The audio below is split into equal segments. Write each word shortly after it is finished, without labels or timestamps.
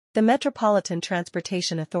The Metropolitan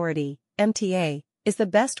Transportation Authority, MTA, is the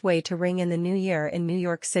best way to ring in the new year in New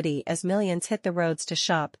York City as millions hit the roads to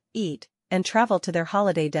shop, eat, and travel to their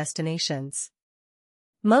holiday destinations.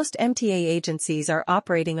 Most MTA agencies are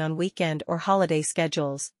operating on weekend or holiday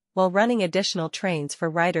schedules, while running additional trains for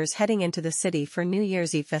riders heading into the city for New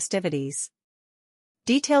Year's Eve festivities.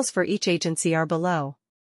 Details for each agency are below.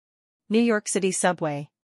 New York City Subway.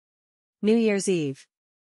 New Year's Eve.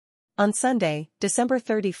 On Sunday, December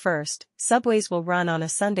 31st, subways will run on a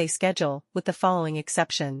Sunday schedule, with the following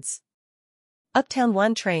exceptions. Uptown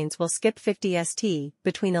 1 trains will skip 50 St.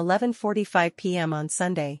 between 11:45 p.m. on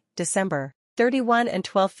Sunday, December 31 and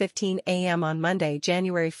 12:15 a.m. on Monday,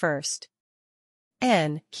 January 1st.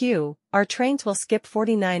 N.Q.R. trains will skip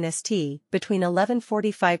 49 St. between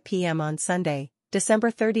 11:45 p.m. on Sunday, December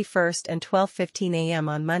 31st and 12:15 a.m.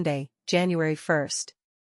 on Monday, January 1st.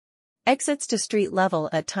 Exits to street level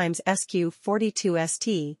at times SQ 42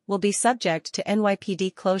 St. will be subject to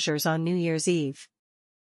NYPD closures on New Year's Eve.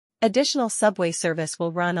 Additional subway service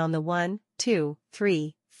will run on the 1, 2,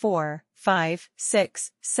 3, 4, 5,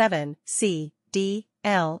 6, 7, C, D,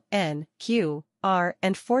 L, N, Q, R,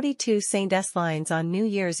 and 42 St. S lines on New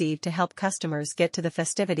Year's Eve to help customers get to the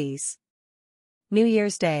festivities. New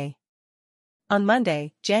Year's Day. On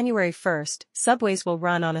Monday, January 1st, subways will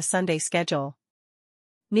run on a Sunday schedule.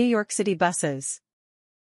 New York City buses.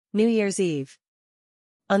 New Year's Eve.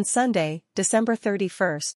 On Sunday, December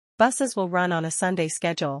 31st, buses will run on a Sunday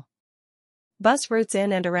schedule. Bus routes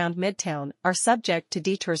in and around Midtown are subject to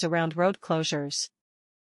detours around road closures.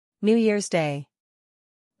 New Year's Day.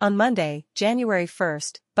 On Monday, January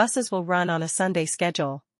 1st, buses will run on a Sunday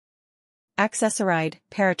schedule. Accessoride,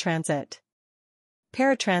 Paratransit.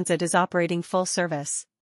 Paratransit is operating full service.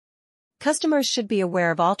 Customers should be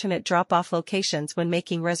aware of alternate drop-off locations when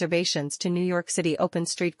making reservations to New York City open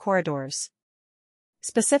street corridors.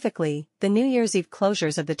 Specifically, the New Year's Eve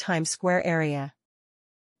closures of the Times Square area.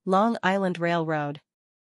 Long Island Railroad.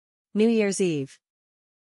 New Year's Eve.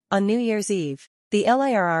 On New Year's Eve, the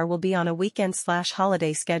LIRR will be on a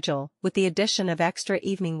weekend/holiday schedule, with the addition of extra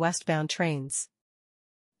evening westbound trains.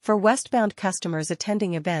 For westbound customers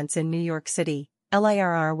attending events in New York City,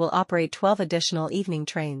 LIRR will operate 12 additional evening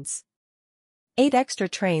trains. 8 extra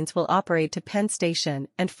trains will operate to Penn Station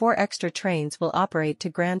and 4 extra trains will operate to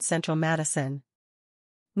Grand Central Madison.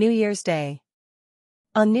 New Year's Day.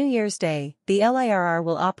 On New Year's Day, the LIRR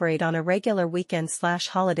will operate on a regular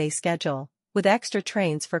weekend/holiday schedule, with extra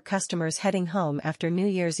trains for customers heading home after New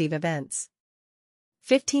Year's Eve events.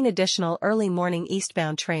 15 additional early morning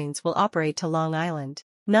eastbound trains will operate to Long Island.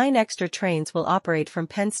 9 extra trains will operate from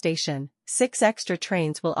Penn Station, 6 extra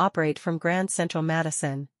trains will operate from Grand Central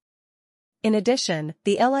Madison. In addition,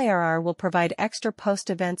 the LIRR will provide extra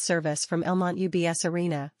post-event service from Elmont UBS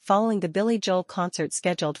Arena following the Billy Joel concert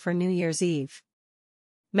scheduled for New Year's Eve.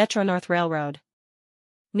 Metro-North Railroad.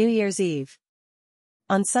 New Year's Eve.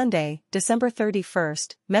 On Sunday, December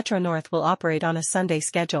 31st, Metro-North will operate on a Sunday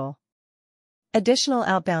schedule. Additional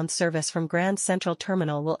outbound service from Grand Central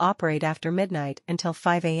Terminal will operate after midnight until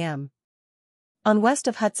 5 a.m. On West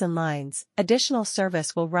of Hudson lines, additional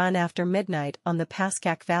service will run after midnight on the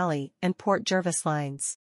Pascack Valley and Port Jervis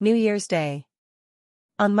lines. New Year's Day.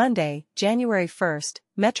 On Monday, January 1st,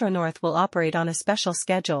 Metro-North will operate on a special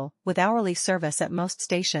schedule, with hourly service at most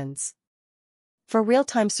stations. For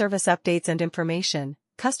real-time service updates and information,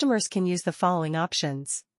 customers can use the following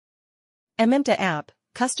options. MTA app.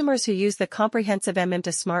 Customers who use the comprehensive MTA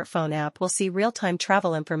smartphone app will see real-time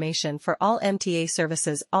travel information for all MTA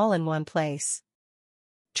services all in one place.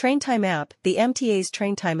 TrainTime app. The MTA's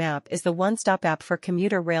TrainTime app is the one-stop app for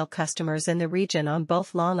commuter rail customers in the region on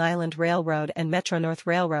both Long Island Railroad and Metro-North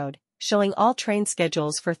Railroad, showing all train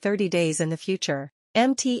schedules for 30 days in the future.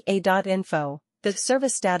 MTA.info. The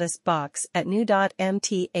service status box at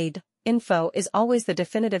new.mta.info is always the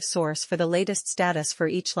definitive source for the latest status for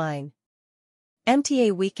each line.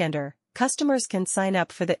 MTA Weekender. Customers can sign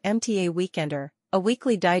up for the MTA Weekender, a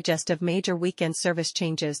weekly digest of major weekend service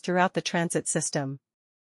changes throughout the transit system.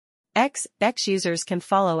 X users can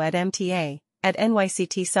follow at MTA, at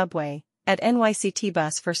NYCT Subway, at NYCT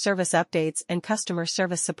Bus for service updates and customer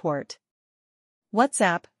service support.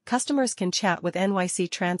 WhatsApp. Customers can chat with NYC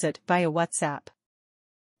Transit via WhatsApp.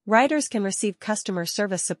 Riders can receive customer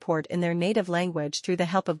service support in their native language through the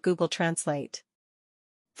help of Google Translate.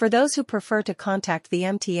 For those who prefer to contact the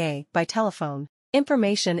MTA by telephone,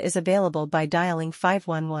 information is available by dialing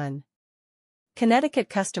 511. Connecticut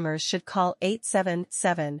customers should call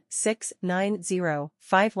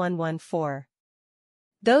 877-690-5114.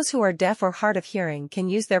 Those who are deaf or hard of hearing can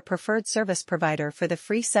use their preferred service provider for the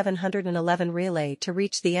free 711 relay to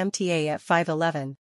reach the MTA at 511.